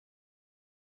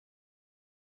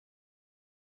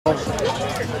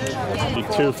He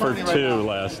 2 for 2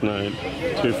 last night.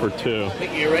 2 for 2.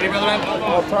 You ready, brother?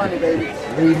 All turning, baby.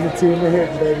 Leading the team to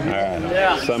hitting, baby. All right.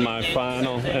 Yeah.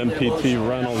 Semi-final, MPT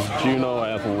Rentals, Juno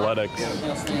Athletics.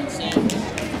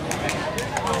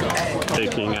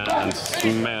 Taking on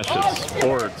SmashIt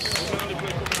Sports.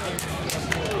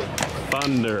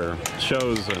 Thunder,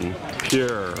 Chosen,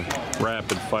 Pure,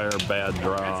 Rapid Fire, Bad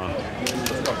Draw,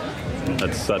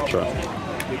 etc.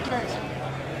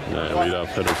 Leadoff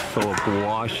hitter Philip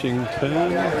Washington,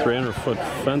 300-foot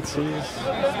fences,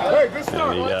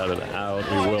 and he got it out.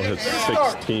 He will hit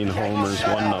 16 homers,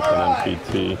 1-0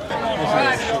 MPT.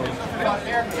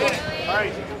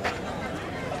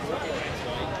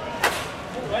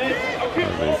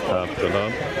 He popped it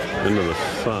up into the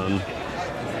sun.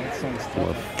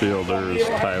 Left fielder is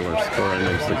Tyler Story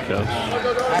makes the catch.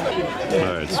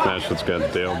 All right, SmashIt's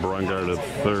got Dale Brungard at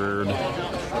third.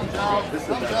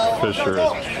 Fisher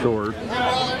at short.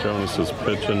 Jonas is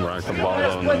pitching.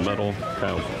 Rockaballo in the middle.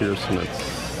 Kyle Pearson at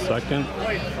second.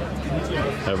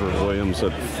 Everett Williams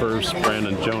at first.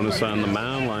 Brandon Jonas on the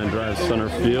mound. Line drive center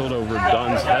field over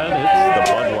Dunn's head. It's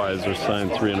the Budweiser sign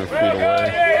 300 feet away.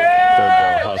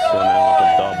 JoJo hustling in with a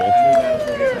double.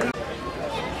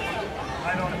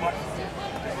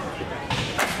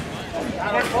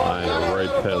 Line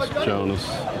right past Jonas.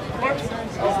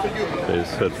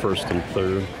 Base hit first and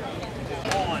third.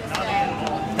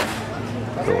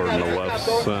 Gordon to left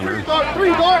center.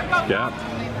 Gap.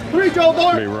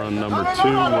 Be run number 2.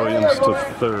 Williams to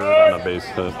third on a base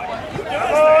hit.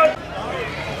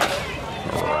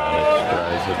 Radich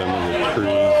drives it into the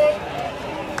trees.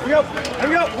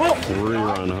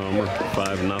 3-run homer.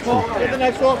 5-0. The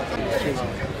next one.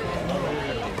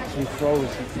 He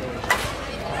froze.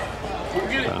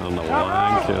 Down the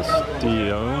line,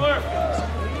 Castillo.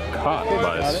 Caught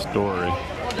by Story.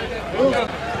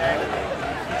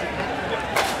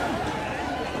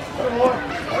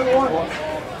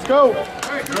 Let's go. All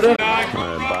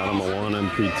right, bottom of 1,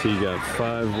 MPT got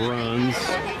 5 runs.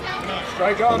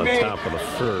 On the top of the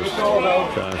first,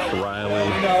 Josh Riley,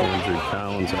 Andrew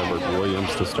Collins, Everett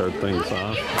Williams to start things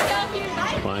off.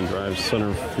 Line drive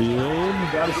center field.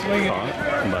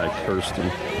 Caught by Kirsten.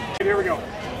 Here we go.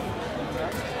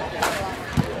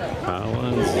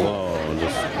 Collins low,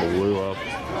 just blew up,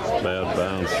 bad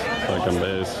bounce, second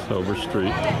base,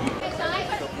 Overstreet.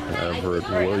 Everett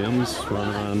Williams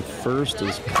running on first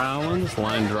is Collins,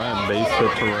 line drive, base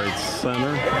hit to right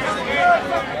center.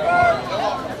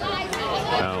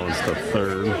 Collins to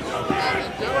third.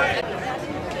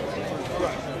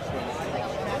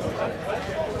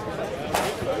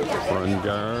 Run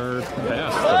guard,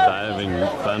 past the diving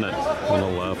Bennett on the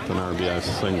left, an RBI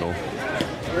single.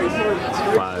 It's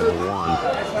 5-1.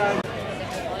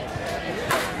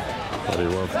 Buddy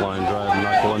Wolf line drive,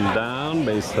 knuckling down,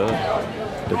 base hit.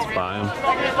 Gets by him.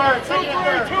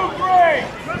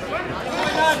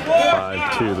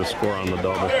 5-2 the score on the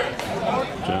double.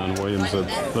 John Williams at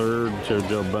third,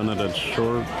 JoJo Bennett at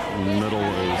short. Middle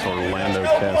is Orlando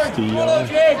Castillo.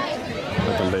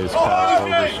 Second base, Kyle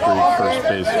Overstreet. First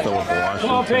base, Philip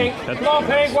Washington. Catching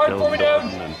is Joe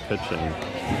Dutton, and pitching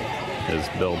is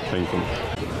Bill Pinkham.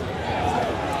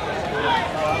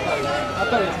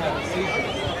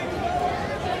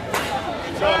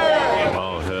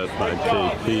 Ball hit by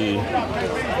KP.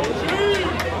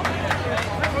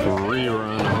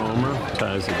 3-run homer.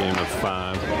 Ties the game at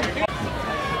 5.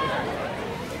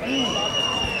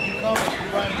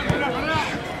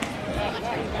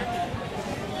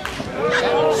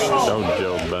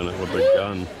 Joe Bennett with the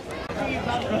gun.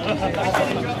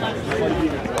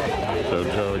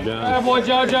 JoJo again. Hey, boy,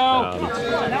 JoJo.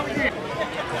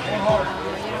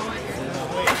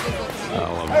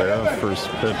 Oliveira, first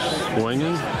pitch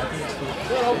swinging.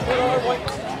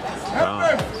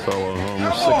 Solo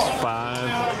homer, 6-5.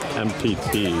 MPT,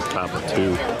 top of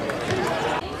 2.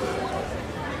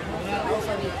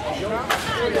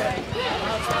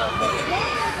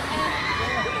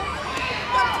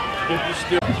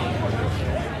 Overstreet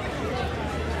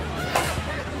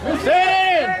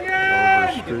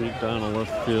down the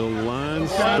left field line.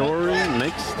 Story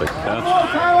makes the catch.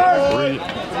 3.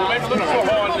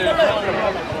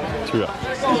 2 out.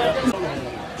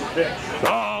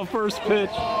 Oh, first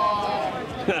pitch.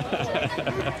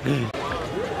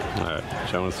 All right,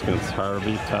 Jonas against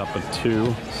Harvey, top of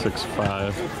 2,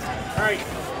 6-5.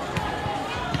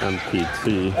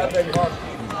 MPT.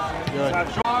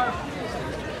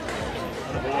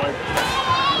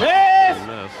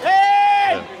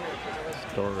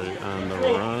 Story on the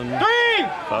run.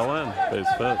 Fell in.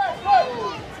 Base hit.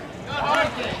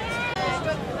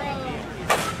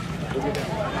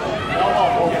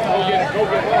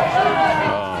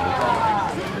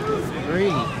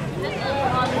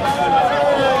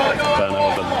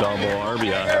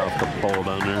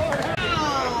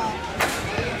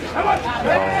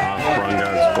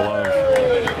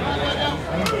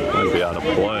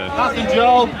 a play. Nothing,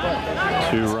 Joe.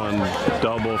 2-run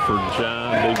double for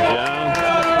John, Big John.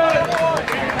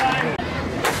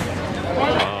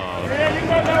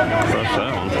 Rush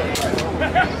that one.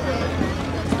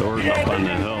 Doors up on the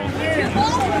hill.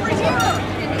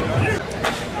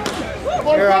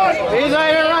 He's out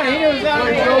here running. He was out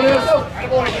here.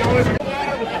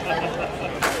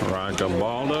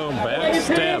 Rockabaldo, back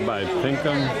stab by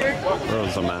Pinkham,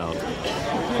 throws them out.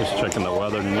 Just checking the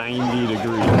weather, 90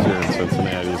 degrees here in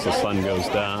Cincinnati as the sun goes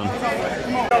down.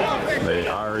 They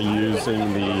are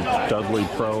using the Dudley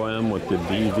Pro-M with the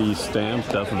DV stamp,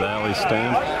 Death Valley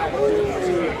stamp.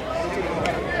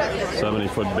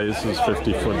 70-foot bases,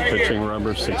 50-foot pitching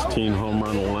rubber, 16 home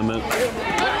run limit.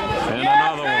 And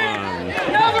another one.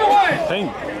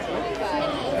 Pink.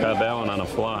 Got that one on a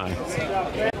fly.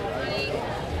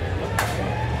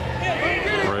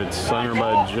 Right center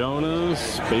by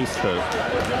Jonas. Base hit.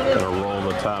 Gonna roll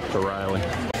the top to Riley.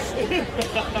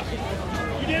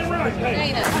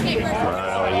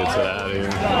 Riley gets it out of here.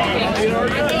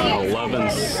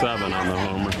 11-7 on the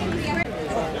homer.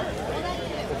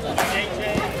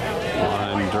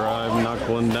 Line drive,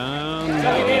 knuckling down.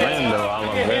 Orlando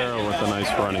Oliveira with a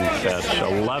nice running catch.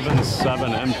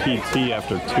 11-7 MPT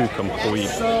after 2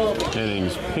 complete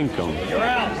innings. Pinkham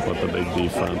with the big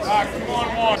defense.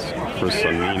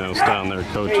 Christiniano's down there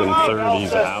coaching third.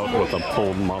 He's out with a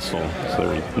pulled muscle. It's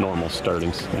their normal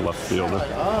starting left fielder.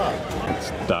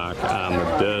 It's Doc on the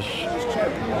dish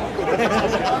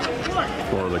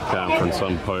for the conference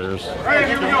umpires.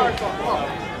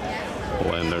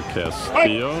 Orlando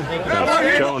Castillo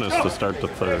against Jonas to start the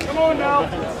third. Come on now.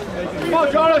 Come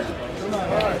on, Jonas.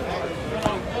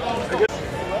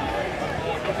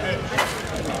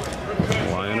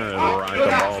 Liner and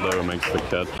Rockabaldo makes the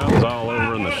catch. It's all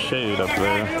over in the shade up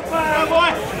there.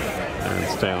 And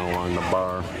standing along the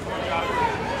bar.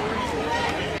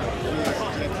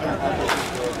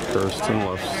 Kirsten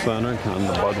left center on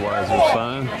the Budweiser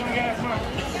sign.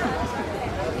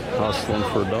 Hustling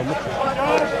for a double.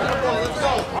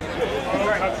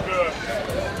 That's good.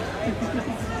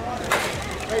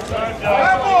 Base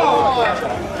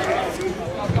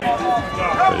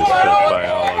hit by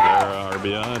Oliveira,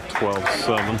 RBI,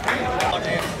 12-7.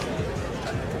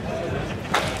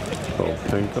 Cole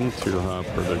Pinkham,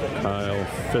 2-hopper to Kyle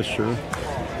Fisher.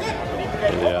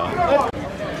 Yeah.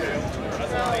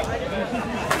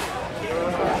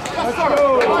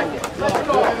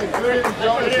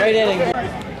 Great inning.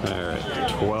 All right,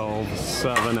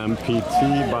 12-7 MPT,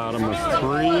 bottom of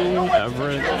 3.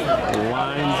 Everett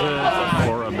lines it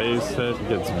for a base hit,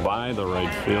 gets by the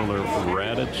right fielder,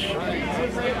 Radich.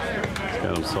 He's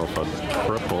got himself a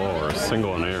triple or a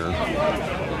single in air.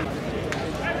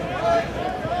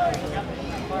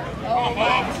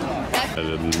 I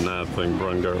did not think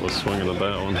Brungart was swinging at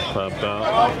that one. Popped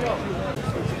out.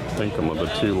 Pinkham with the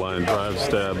 2-line drive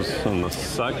stabs in the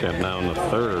second, now in the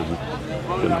third.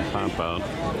 Getting a pop out.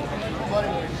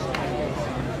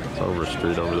 It's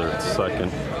Overstreet over there at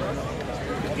second.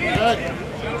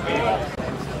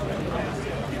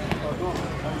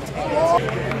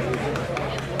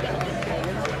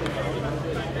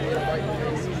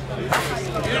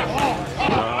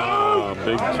 Oh,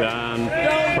 Big John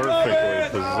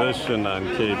perfectly positioned on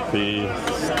KP.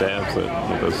 Stabs it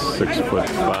with a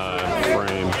 6'5"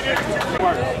 frame.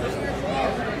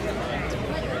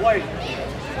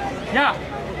 Yeah.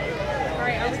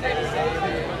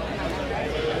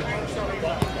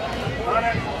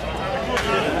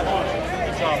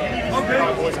 Okay.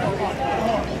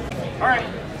 All right.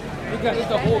 We got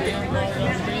the whole game.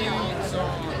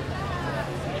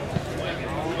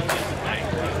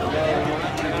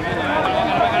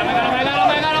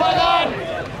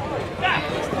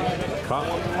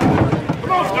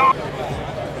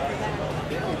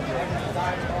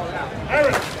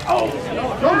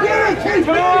 Go get it, keep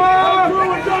it!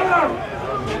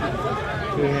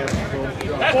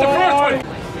 That's the first one!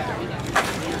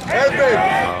 That's big!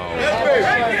 That's big!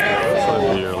 This will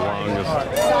be your longest of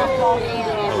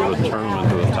the tournament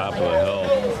to the top of the hill.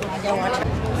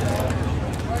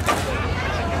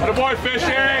 Attaboy,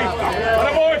 fishing!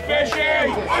 Attaboy, fishing!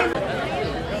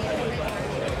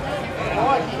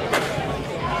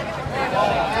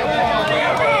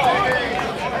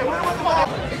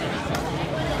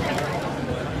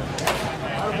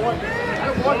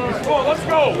 Come on, let's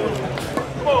go!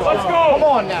 Come on, let's go! Come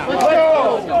on now! Let's go!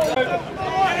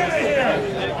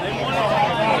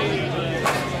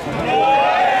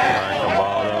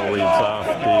 Rockabaldo leads off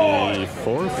the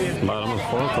fourth, bottom of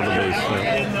fourth of the base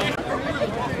hit.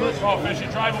 Come on, Fishy,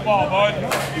 drive the ball, bud.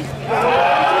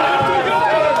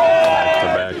 The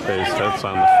back base hits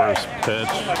on the first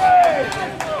pitch.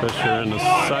 Fisher in the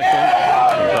second.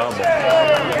 double.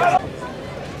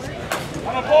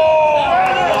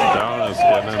 Jonas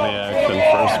getting in the action.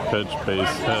 First pitch,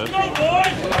 base hit.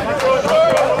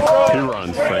 2-run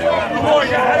single.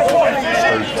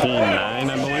 13-9,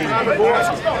 I believe.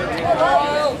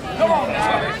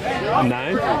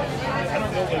 9?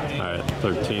 All right,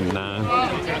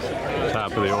 13-9.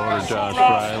 Top of the order, Josh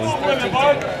Riley.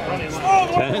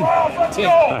 10?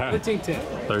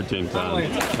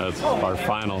 13-10. That's our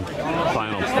final pick.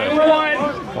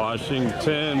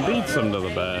 Washington beats them to the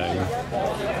bag.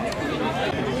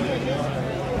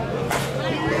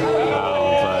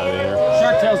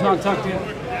 Shark tail's not tucked in.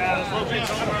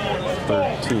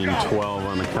 13-12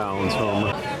 on the Collins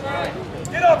homer.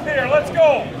 Get up here, let's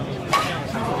go.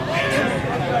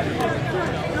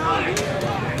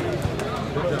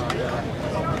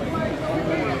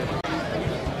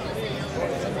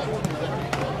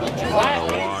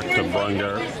 Walk to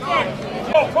Bungart.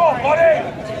 Go, come on, buddy.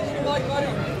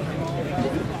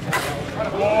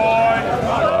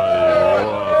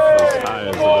 As high as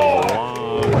it is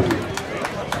long.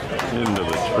 Into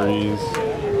the trees.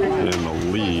 In the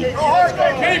lead.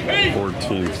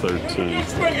 14-13.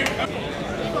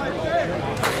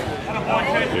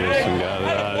 Pearson got it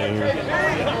out of here.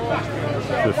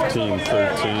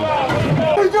 15-13.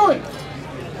 What are you doing?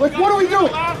 Like, what are we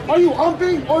doing? Are you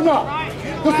humping or not?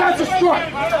 Because that's a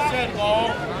strike.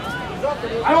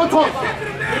 I don't talk.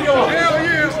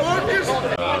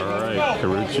 All right,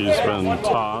 Carucci's been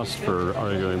tossed for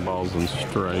arguing balls and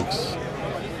strikes.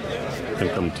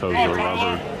 Pinkham toes the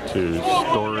rubber to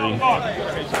Story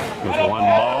with 1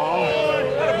 ball,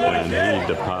 and he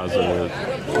deposited it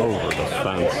over the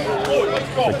fence.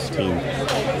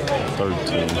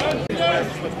 16-13.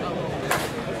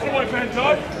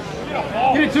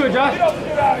 Get it to it, Josh.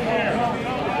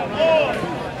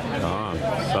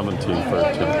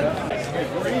 17-13.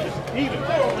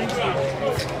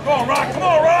 Come on, Rock, come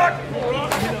on, Rock.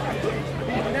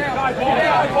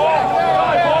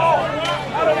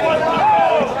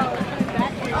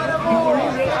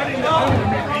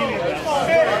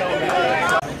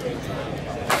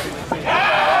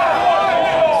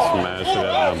 Smash it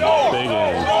at a big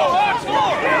end.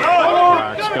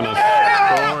 Rock's gonna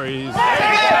score. He's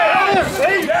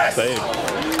safe.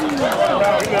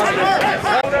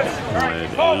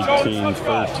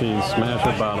 18-13 smash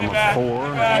at bottom of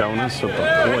 4. Jonas at the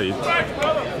plate.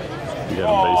 He got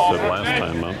a base hit last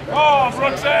time up.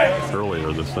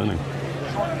 Earlier this inning.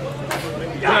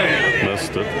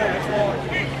 Missed it.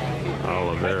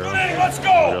 Oliveira. Let's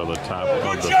go. Go to the top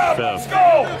of the 5th.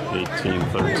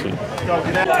 18-13.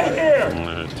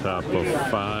 Alright, top of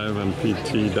 5.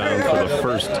 MPT down for the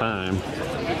first time.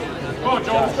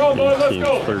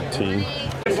 18-13.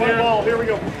 Here we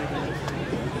go.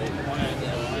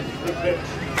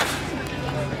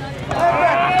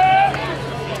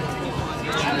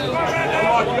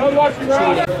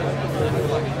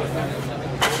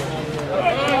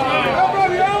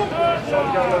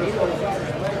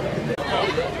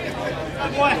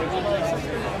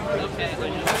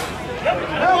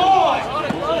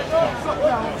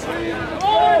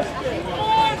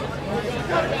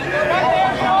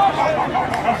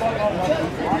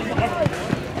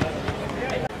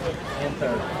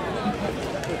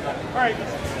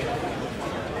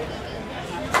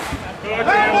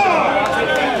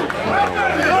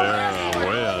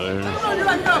 Way out of here.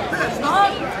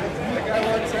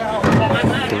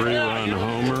 3-run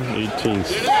homer,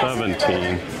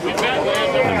 18-17.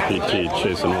 MPT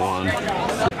chasing 1.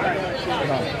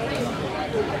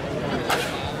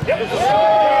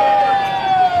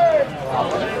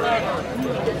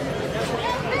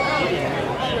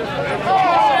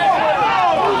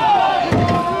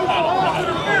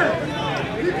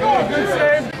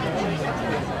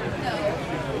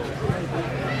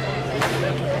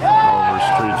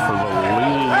 Overstreet for the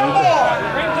lead.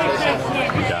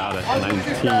 Got it.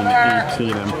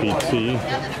 19-18 MPT.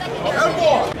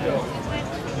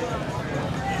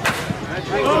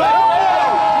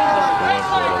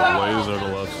 Laser to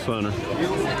left center.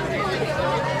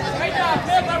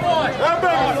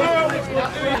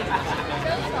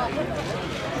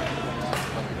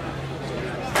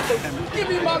 Give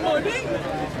me my money.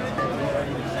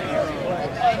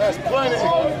 That's plenty.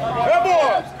 That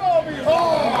boy.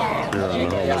 Here on the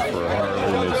homer for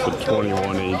Harley. Makes it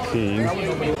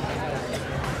 21-18.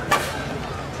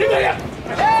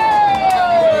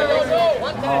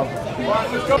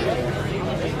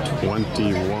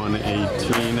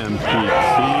 21-18 MPT.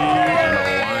 And a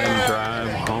line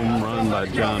drive home run by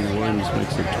John Williams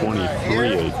makes it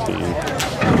 23-18.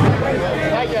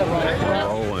 We're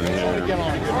rolling here.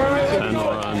 10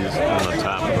 runs on the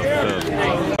top of the 5th.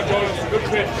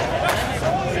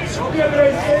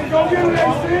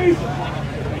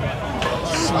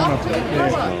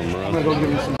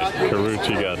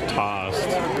 Carucci got tossed.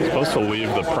 Supposed to leave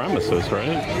the premises,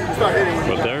 right?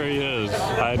 But there he is,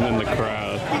 hiding in the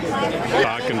crowd,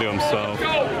 talking to himself.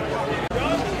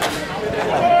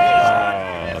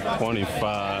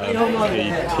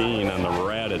 25-18 on the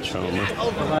Radich homer.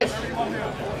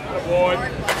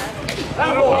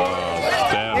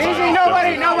 Easy,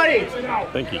 nobody! I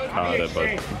think he caught it,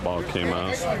 but the ball came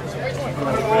out.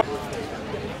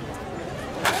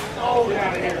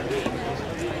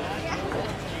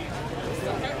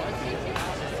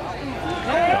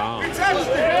 Down.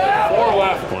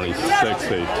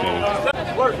 26-18.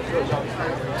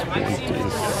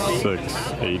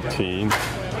 26-18.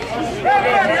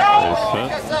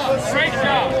 Great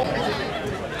job.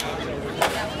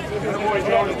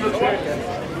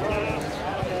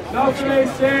 No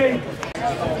chasing.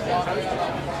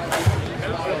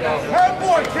 Head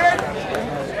boy, kid.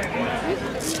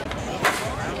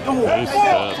 Nice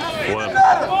flip. 2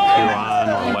 on.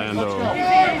 Orlando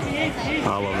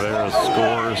Oliveira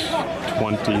scores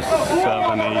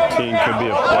 27-18. Could be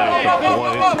a play at the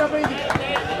plate.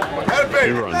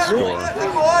 2-run score.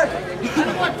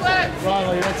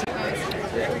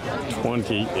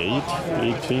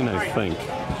 28-18, I think.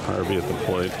 Harvey at the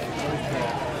plate.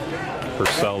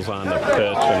 Purcell's on the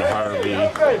pitch, and Harvey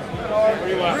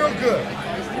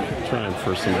trying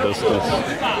for some distance.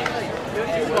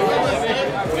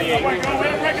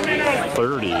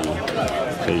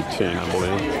 30-18, I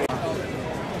believe.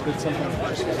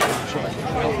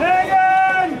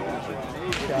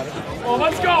 Oh,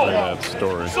 let's go! Look at that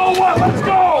story. So what? Let's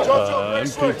go!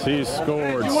 MPT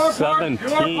scored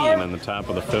 17 in the top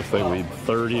of the 5th. They lead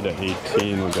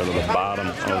 30-18. We go to the bottom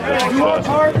of the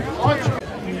 5th.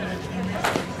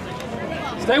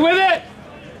 Stay with it!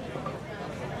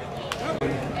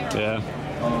 Yeah.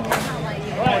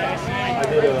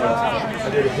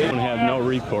 Don't have no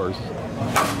recourse.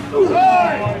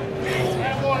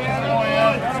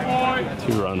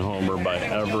 2-run homer by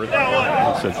Everett.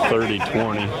 It's at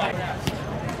 30-20.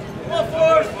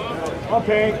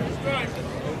 Okay.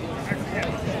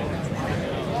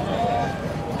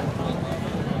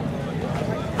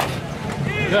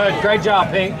 Good, great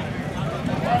job, Pink.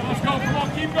 Let's go, come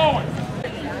on, keep going.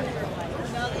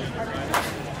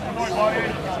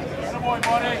 Good boy,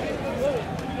 buddy.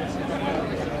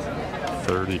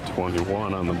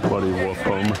 30-21 on the Buddy Wolf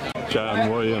homer. John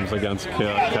Williams against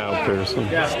Kyle Pearson.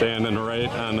 Standing right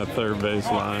on the third base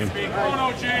line.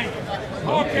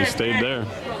 Oh, he stayed there.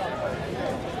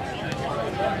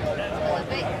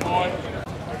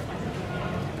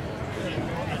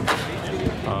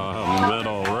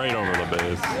 Middle, right over the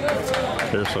base.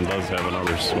 Pearson does have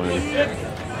another swing.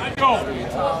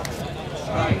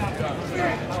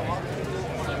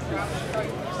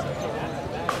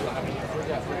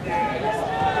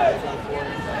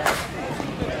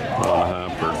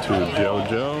 Hopper to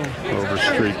JoJo.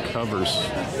 Overstreet covers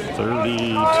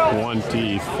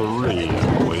 30-23, I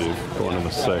believe, going to the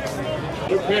 6th.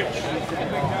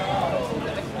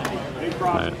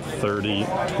 At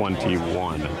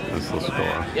 30-21 is the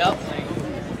score. Yep.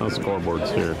 No scoreboards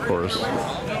here, of course.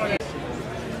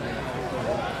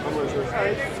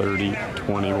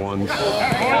 30-21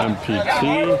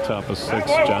 MPT, top of 6.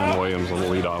 John Williams will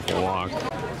lead off a walk.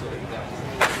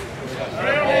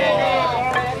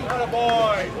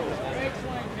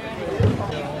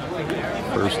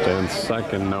 First and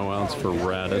second, no outs for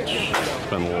Radich. It's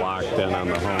been locked in on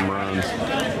the home runs.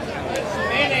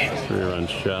 3-run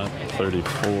shot,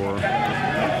 34.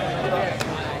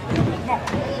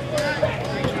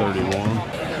 31.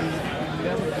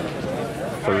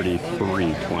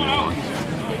 33-21.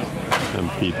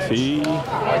 MPT,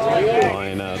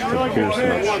 line out to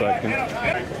Pearson at second.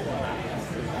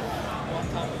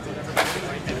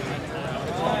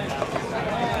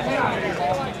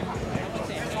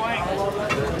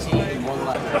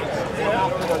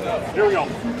 Here we go.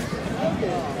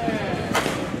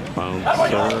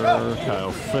 Bouncer,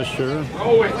 Kyle Fisher.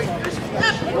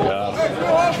 Got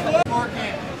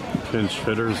pinch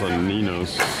hitters on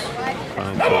Ninos.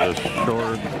 Bouncer is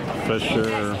short. Fisher.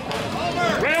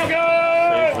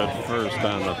 Safe at first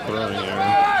on the throwing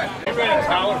area.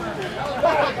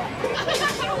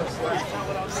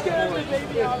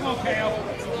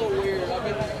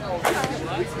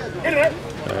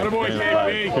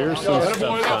 Pearson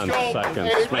steps on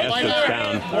second, smashed it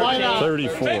down,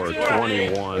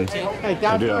 34-21. They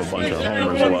do have a bunch of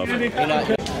homers left. Base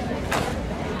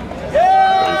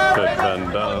hit been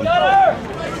done.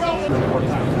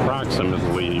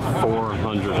 Approximately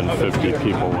 450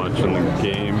 people watching the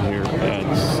game here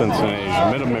at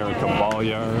Cincinnati's Mid America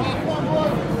Ballyard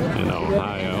in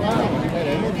Ohio.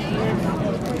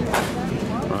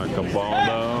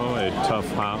 Rockabaldo, a tough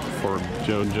hop for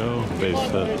JoJo,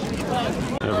 base hit.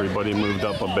 Everybody moved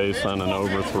up a base on an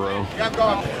overthrow.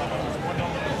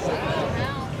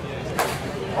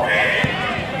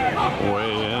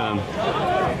 Way in.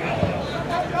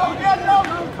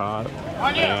 Caught.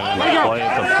 And play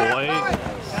at the plate.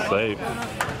 Safe.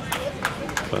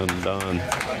 And done.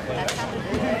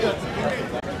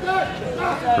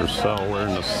 Purcell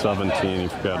wearing the 17. He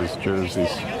forgot his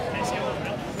jerseys.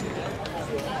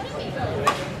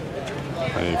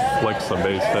 He flicks the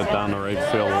base hit down the right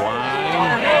field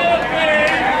line.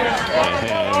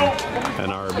 And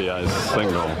an RBI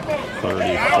single.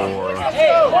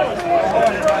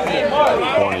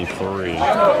 34-23.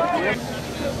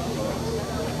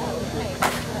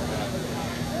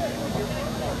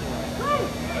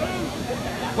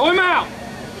 Pull him out!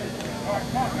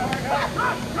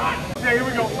 Okay, here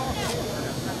we go.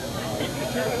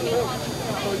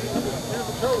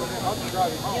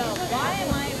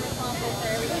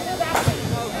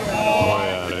 Way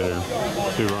out of here.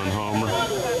 2-run homer.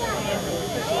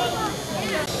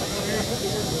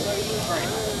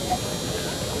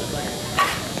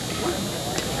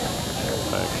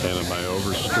 Backhanded by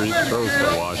Overstreet. Throws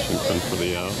to Washington for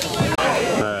the out.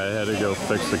 Alright, I had to go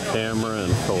fix the camera,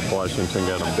 and Philip Washington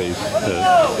got a base hit.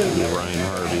 Ryan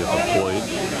Harvey at the plate.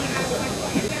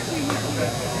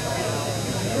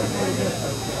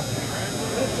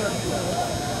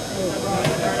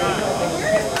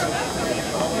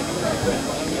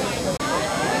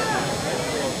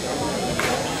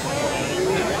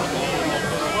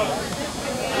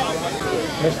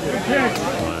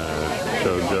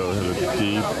 JoJo hit it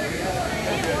deep.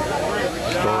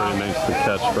 Story makes the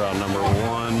catch for out number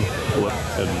 1. Flip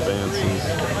advances.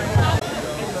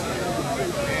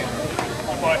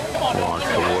 Walk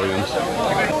to Williams.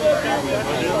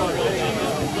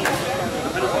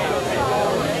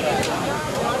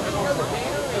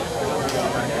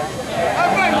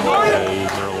 Okay,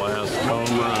 their last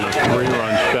home run, a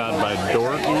 3-run shot by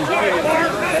Dorton.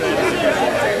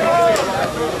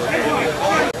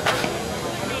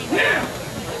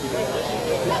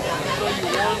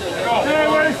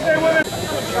 Stay with it.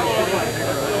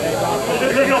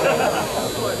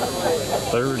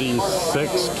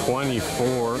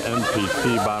 36-24,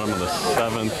 MPT, bottom of the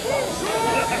 7th.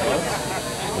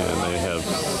 And they have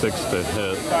 6 to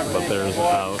hit, but there's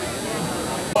out.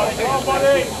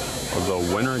 The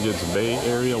winner gets Bay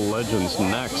Area Legends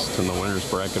next in the winner's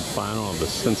bracket final of the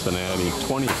Cincinnati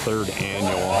 23rd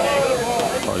annual.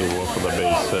 Party Wolf with a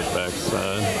base hit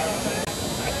backside.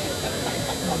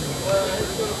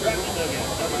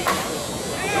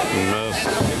 Missed.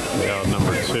 Out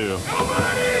number 2.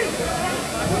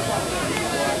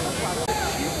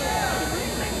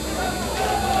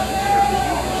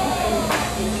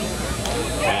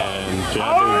 And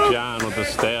Jabber John with a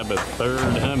stab at third.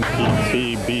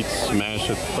 MPT beats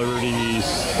SmashIt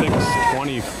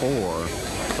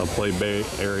 36-24. They'll play Bay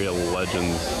Area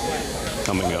Legends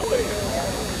coming up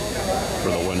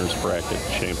for the winner's bracket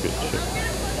championship.